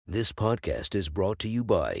This podcast is brought to you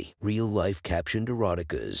by Real Life Captioned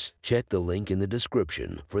Eroticas. Check the link in the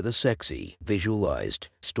description for the sexy, visualized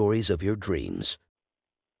stories of your dreams.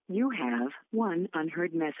 You have one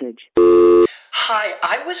unheard message. Hi,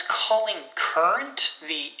 I was calling Current,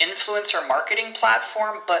 the influencer marketing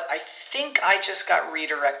platform, but I think I just got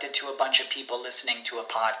redirected to a bunch of people listening to a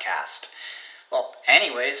podcast. Well,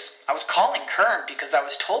 anyways, I was calling Current because I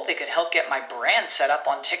was told they could help get my brand set up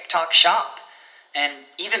on TikTok Shop, and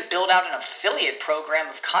even build out an affiliate program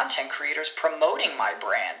of content creators promoting my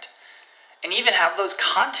brand, and even have those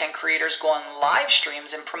content creators go on live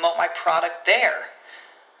streams and promote my product there.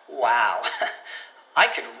 Wow, I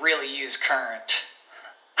could really use Current.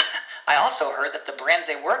 I also heard that the brands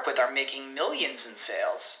they work with are making millions in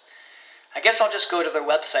sales. I guess I'll just go to their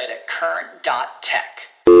website at current.tech.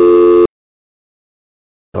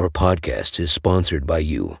 Our podcast is sponsored by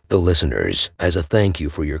you, the listeners. As a thank you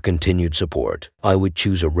for your continued support, I would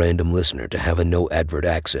choose a random listener to have a no advert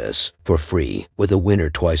access for free with a winner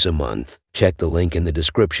twice a month. Check the link in the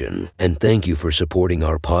description, and thank you for supporting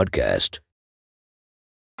our podcast.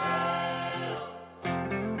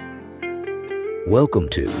 Welcome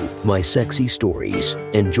to My Sexy Stories.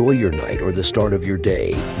 Enjoy your night or the start of your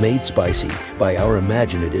day, made spicy by our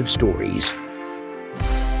imaginative stories.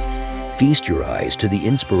 Feast your eyes to the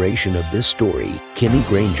inspiration of this story, Kimmy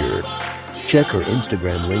Granger. Check her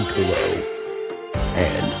Instagram linked below.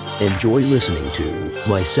 And enjoy listening to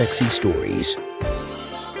My Sexy Stories.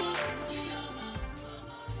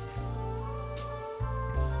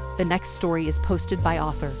 The next story is posted by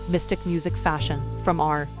author Mystic Music Fashion from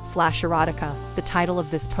r/erotica. The title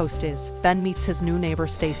of this post is Ben Meets His New Neighbor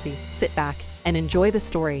Stacy. Sit back and enjoy the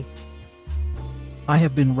story. I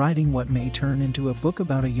have been writing what may turn into a book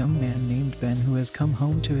about a young man named Ben who has come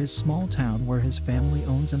home to his small town where his family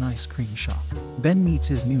owns an ice cream shop. Ben meets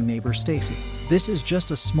his new neighbor Stacy. This is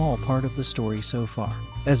just a small part of the story so far.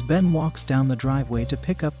 As Ben walks down the driveway to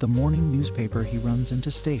pick up the morning newspaper, he runs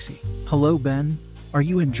into Stacy. "Hello, Ben. Are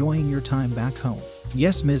you enjoying your time back home?"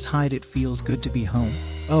 "Yes, Ms. Hyde, it feels good to be home."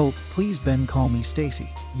 "Oh, please, Ben, call me Stacy."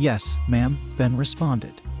 "Yes, ma'am," Ben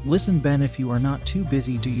responded. "Listen, Ben, if you are not too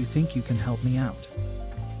busy, do you think you can help me out?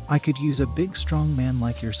 I could use a big, strong man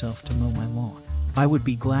like yourself to mow my lawn. I would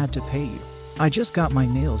be glad to pay you. I just got my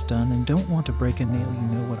nails done and don't want to break a nail, you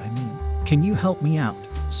know what I mean. Can you help me out,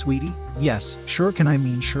 sweetie?" "Yes, sure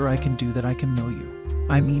sure I can do that. I can mow you.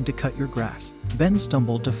 I mean to cut your grass." Ben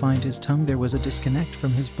stumbled to find his tongue. There was a disconnect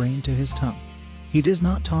from his brain to his tongue. He does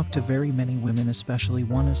not talk to very many women, especially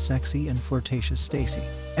one as sexy and flirtatious Stacy.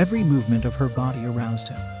 Every movement of her body aroused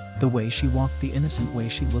him. The way she walked, the innocent way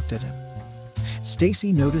she looked at him.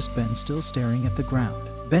 Stacy noticed Ben still staring at the ground.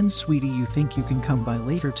 "Ben, sweetie, you think you can come by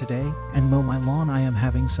later today and mow my lawn? I am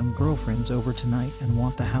having some girlfriends over tonight and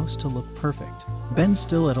want the house to look perfect." Ben,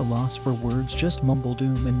 still at a loss for words, just mumbled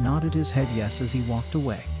and nodded his head yes as he walked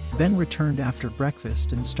away. Ben returned after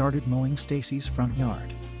breakfast and started mowing Stacy's front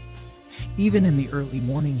yard. Even in the early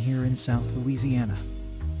morning here in South Louisiana,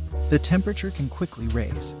 the temperature can quickly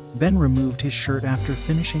raise. Ben removed his shirt after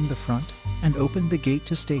finishing the front and opened the gate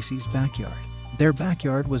to Stacy's backyard. Their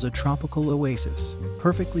backyard was a tropical oasis,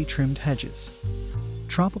 perfectly trimmed hedges.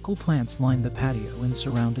 Tropical plants lined the patio and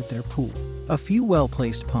surrounded their pool. A few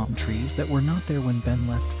well-placed palm trees that were not there when Ben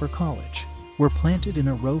left for college were planted in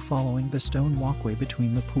a row following the stone walkway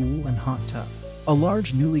between the pool and hot tub. A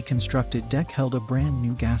large newly constructed deck held a brand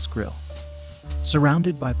new gas grill,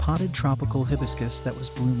 surrounded by potted tropical hibiscus that was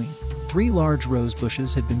blooming. 3 large rose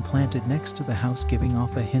bushes had been planted next to the house, giving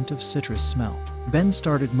off a hint of citrus smell. Ben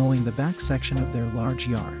started mowing the back section of their large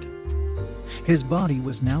yard. His body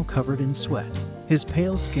was now covered in sweat, his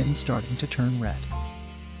pale skin starting to turn red,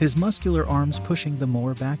 his muscular arms pushing the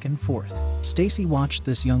mower back and forth. Stacy watched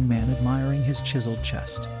this young man, admiring his chiseled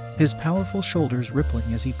chest, his powerful shoulders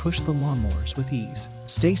rippling as he pushed the lawnmowers with ease.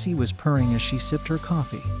 Stacy was purring as she sipped her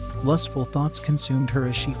coffee. Lustful thoughts consumed her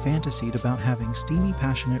as she fantasied about having steamy,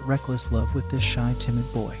 passionate, reckless love with this shy,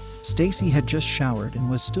 timid boy. Stacy had just showered and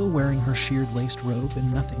was still wearing her sheared laced robe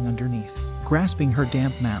and nothing underneath. Grasping her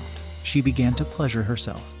damp mound, she began to pleasure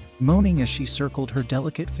herself, moaning as she circled her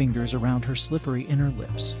delicate fingers around her slippery inner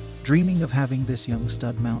lips, dreaming of having this young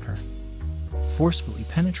stud mount her, forcefully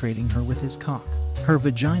penetrating her with his cock. Her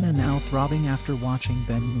vagina now throbbing after watching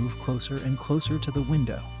Ben move closer and closer to the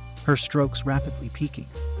window, her strokes rapidly peaking.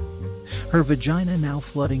 Her vagina now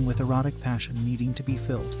flooding with erotic passion needing to be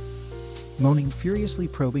filled. Moaning furiously,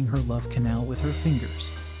 probing her love canal with her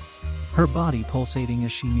fingers, her body pulsating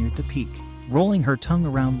as she neared the peak. rolling her tongue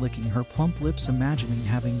around, licking her plump lips, imagining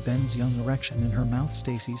having Ben's young erection in her mouth.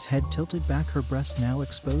 Stacy's head tilted back, her breast now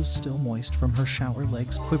exposed, still moist from her shower,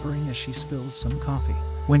 legs quivering as she spills some coffee.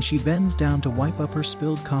 When she bends down to wipe up her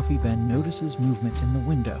spilled coffee, Ben notices movement in the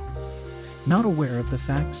window. Not aware of the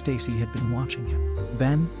fact Stacy had been watching him.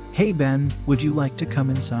 Ben, hey Ben, would you like to come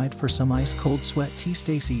inside for some ice-cold sweat tea?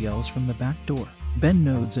 Stacy yells from the back door. Ben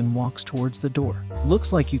nods and walks towards the door.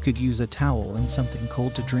 Looks like you could use a towel and something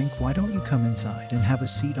cold to drink. Why don't you come inside and have a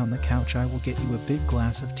seat on the couch? I will get you a big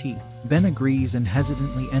glass of tea. Ben agrees and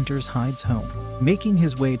hesitantly enters Hyde's home. Making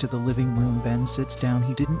his way to the living room, Ben sits down.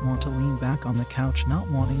 He didn't want to lean back on the couch, not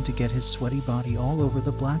wanting to get his sweaty body all over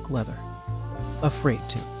the black leather. Afraid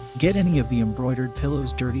to get any of the embroidered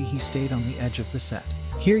pillows dirty, he stayed on the edge of the set.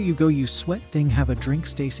 Here you go, you sweat thing, have a drink.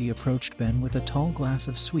 Stacy approached Ben with a tall glass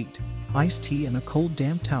of sweet iced tea and a cold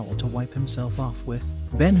damp towel to wipe himself off with.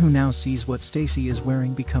 Ben, who now sees what Stacy is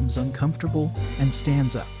wearing, becomes uncomfortable and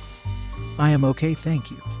stands up. I am okay,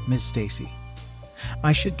 thank you, Miss Stacy.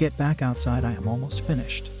 I should get back outside, I am almost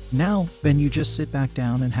finished. Now, Ben, you just sit back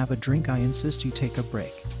down and have a drink. I insist you take a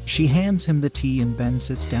break. She hands him the tea and Ben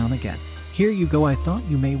sits down again. Here you go, I thought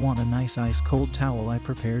you may want a nice ice-cold towel I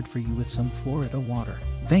prepared for you with some Florida water.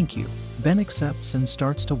 Thank you. Ben accepts and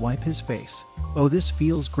starts to wipe his face. Oh, this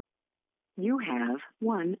feels great. You have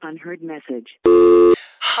one unheard message.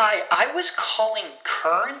 Hi, I was calling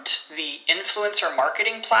Current, the influencer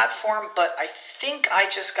marketing platform, but I think I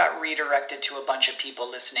just got redirected to a bunch of people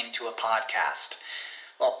listening to a podcast.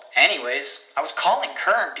 Well, anyways, I was calling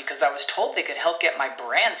Current because I was told they could help get my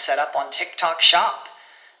brand set up on TikTok Shop,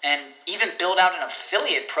 and even build out an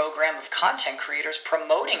affiliate program of content creators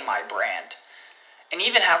promoting my brand, and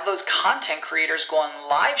even have those content creators go on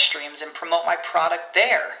live streams and promote my product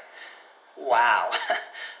there. Wow,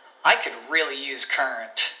 I could really use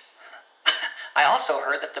Current. I also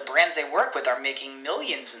heard that the brands they work with are making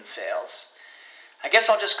millions in sales. I guess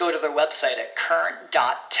I'll just go to their website at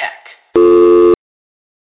current.tech.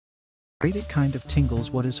 It kind of tingles.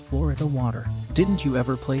 What is Florida water? Didn't you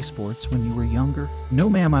ever play sports when you were younger? No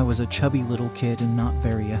ma'am, I was a chubby little kid and not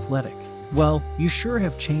very athletic. Well, you sure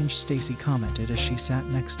have changed, Stacy commented as she sat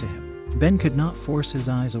next to him. Ben could not force his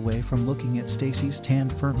eyes away from looking at Stacy's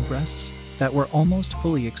tanned, firm breasts that were almost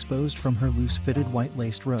fully exposed from her loose-fitted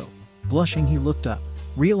white-laced robe. Blushing, he looked up,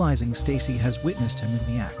 realizing Stacy has witnessed him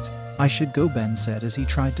in the act. I should go, Ben said as he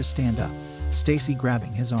tried to stand up. Stacy,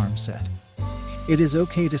 grabbing his arm, said, It is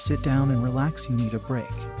okay to sit down and relax, you need a break.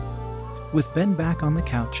 With Ben back on the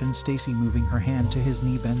couch and Stacy moving her hand to his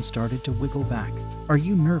knee, Ben started to wiggle back. Are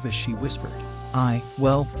you nervous? She whispered.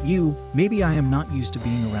 Maybe I am not used to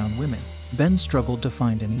being around women. Ben struggled to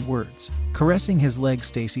find any words. Caressing his leg,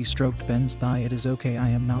 Stacy stroked Ben's thigh. It is okay, I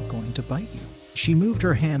am not going to bite you. She moved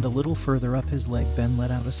her hand a little further up his leg. Ben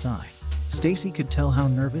let out a sigh. Stacy could tell how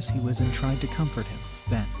nervous he was and tried to comfort him.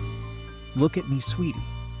 Ben, look at me, sweetie.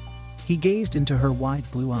 He gazed into her wide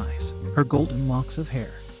blue eyes, her golden locks of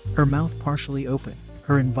hair, her mouth partially open,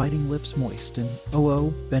 her inviting lips moist, and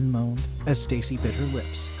oh, Ben moaned as Stacy bit her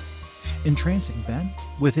lips. Entrancing Ben,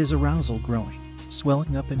 with his arousal growing,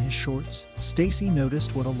 swelling up in his shorts, Stacy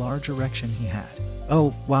noticed what a large erection he had.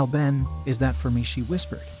 Oh, wow, Ben, is that for me? She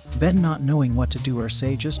whispered. Ben, not knowing what to do or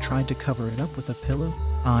say, just tried to cover it up with a pillow.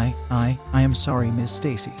 I am sorry, Miss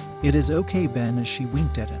Stacy. It is okay, Ben, as she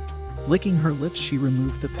winked at him. Licking her lips, she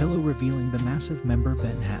removed the pillow, revealing the massive member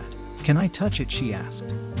Ben had. Can I touch it? She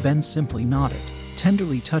asked. Ben simply nodded,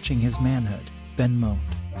 tenderly touching his manhood. Ben moaned.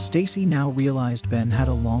 Stacy now realized Ben had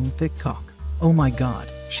a long, thick cock. Oh my God,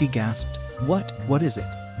 she gasped. What is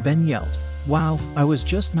it? Ben yelled. Wow, I was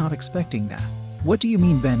just not expecting that. What do you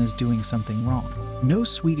mean Ben is doing something wrong? No,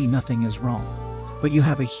 sweetie, nothing is wrong. But you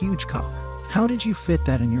have a huge cock. How did you fit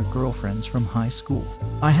that in your girlfriends from high school?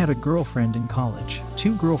 I had a girlfriend in college.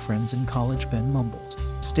 2 girlfriends in college, Ben mumbled.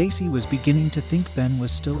 Stacy was beginning to think Ben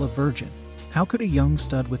was still a virgin. How could a young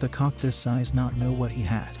stud with a cock this size not know what he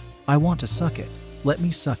had? I want to suck it. Let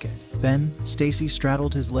me suck it. Ben, Stacy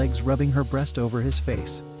straddled his legs, rubbing her breast over his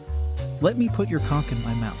face. Let me put your cock in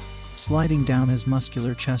my mouth. Sliding down his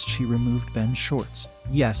muscular chest, she removed Ben's shorts.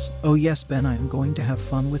 Yes, oh yes, Ben, I am going to have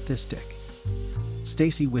fun with this dick.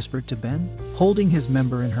 Stacy whispered to Ben. Holding his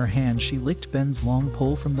member in her hand, she licked Ben's long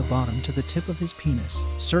pole from the bottom to the tip of his penis,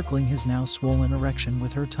 circling his now swollen erection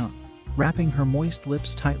with her tongue. Wrapping her moist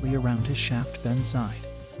lips tightly around his shaft, Ben sighed.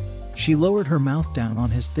 She lowered her mouth down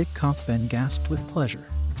on his thick cock. Ben gasped with pleasure.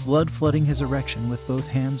 Blood flooding his erection with both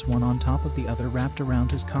hands, one on top of the other, wrapped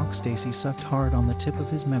around his cock. Stacy sucked hard on the tip of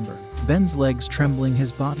his member, Ben's legs trembling,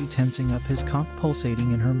 his body tensing up, his cock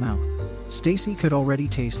pulsating in her mouth. Stacy could already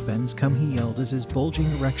taste Ben's cum. He yelled as his bulging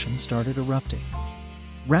erection started erupting.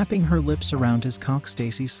 Wrapping her lips around his cock,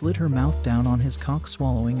 Stacy slid her mouth down on his cock,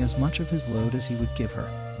 swallowing as much of his load as he would give her.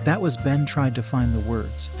 That was Ben tried to find the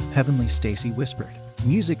words. Heavenly, Stacy whispered.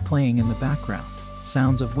 Music playing in the background.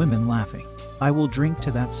 Sounds of women laughing. I will drink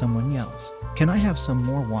to that, someone yells. Can I have some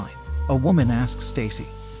more wine? A woman asks Stacy.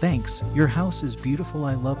 Thanks, your house is beautiful.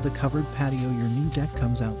 I love the covered patio. Your new deck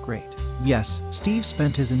comes out great. Yes, Steve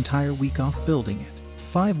spent his entire week off building it.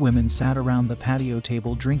 5 women sat around the patio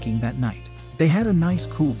table drinking that night. They had a nice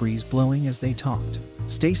cool breeze blowing as they talked.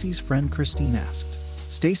 Stacy's friend Christine asked,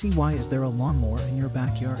 Stacy, why is there a lawnmower in your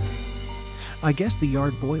backyard? I guess the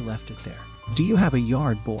yard boy left it there. Do you have a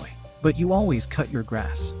yard boy? But you always cut your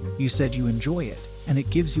grass. You said you enjoy it, and it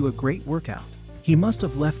gives you a great workout. He must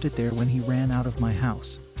have left it there when he ran out of my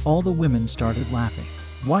house. All the women started laughing.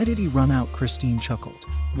 Why did he run out? Christine chuckled.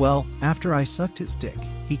 Well, after I sucked his dick,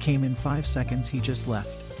 he came in 5 seconds. He just left.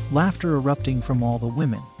 Laughter erupting from all the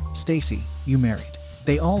women. Stacy, you married.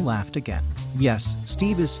 They all laughed again. Yes,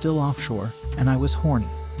 Steve is still offshore, and I was horny.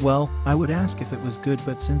 Well, I would ask if it was good,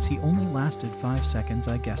 but since he only lasted 5 seconds,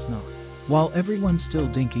 I guess not. While everyone's still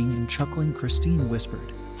dinking and chuckling, Christine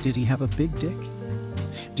whispered, did he have a big dick?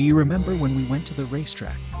 Do you remember when we went to the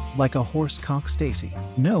racetrack? Like a horse cock? Stacy.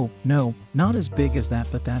 No, not as big as that,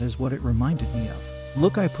 but that is what it reminded me of.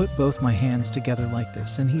 Look, I put both my hands together like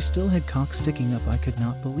this and he still had cock sticking up. I could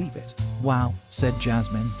not believe it. Wow, said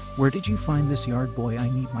Jasmine. Where did you find this yard boy? I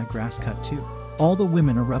need my grass cut too. All the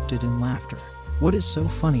women erupted in laughter. What is so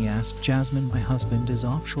funny? Asked Jasmine. My husband is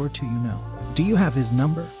offshore too, you know. Do you have his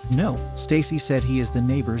number? No, Stacy said he is the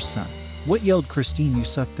neighbor's son. What? Yelled Christine. You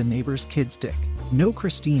sucked the neighbor's kid's dick. No,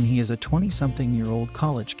 Christine, he is a 20-something-year-old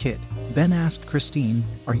college kid. Ben asked Christine,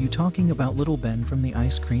 are you talking about little Ben from the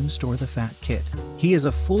ice cream store, the fat kid? He is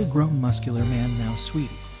a full-grown muscular man now,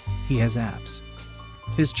 sweetie. He has abs.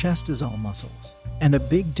 His chest is all muscles. And a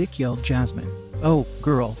big dick, yelled Jasmine. Oh,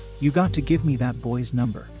 girl, you got to give me that boy's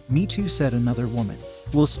number. Me too, said another woman.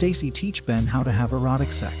 Will Stacy teach Ben how to have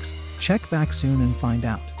erotic sex? Check back soon and find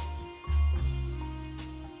out.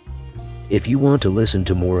 If you want to listen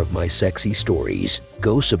to more of my sexy stories,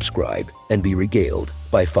 go subscribe and be regaled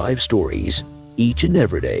by 5 stories each and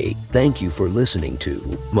every day. Thank you for listening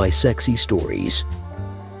to my sexy stories.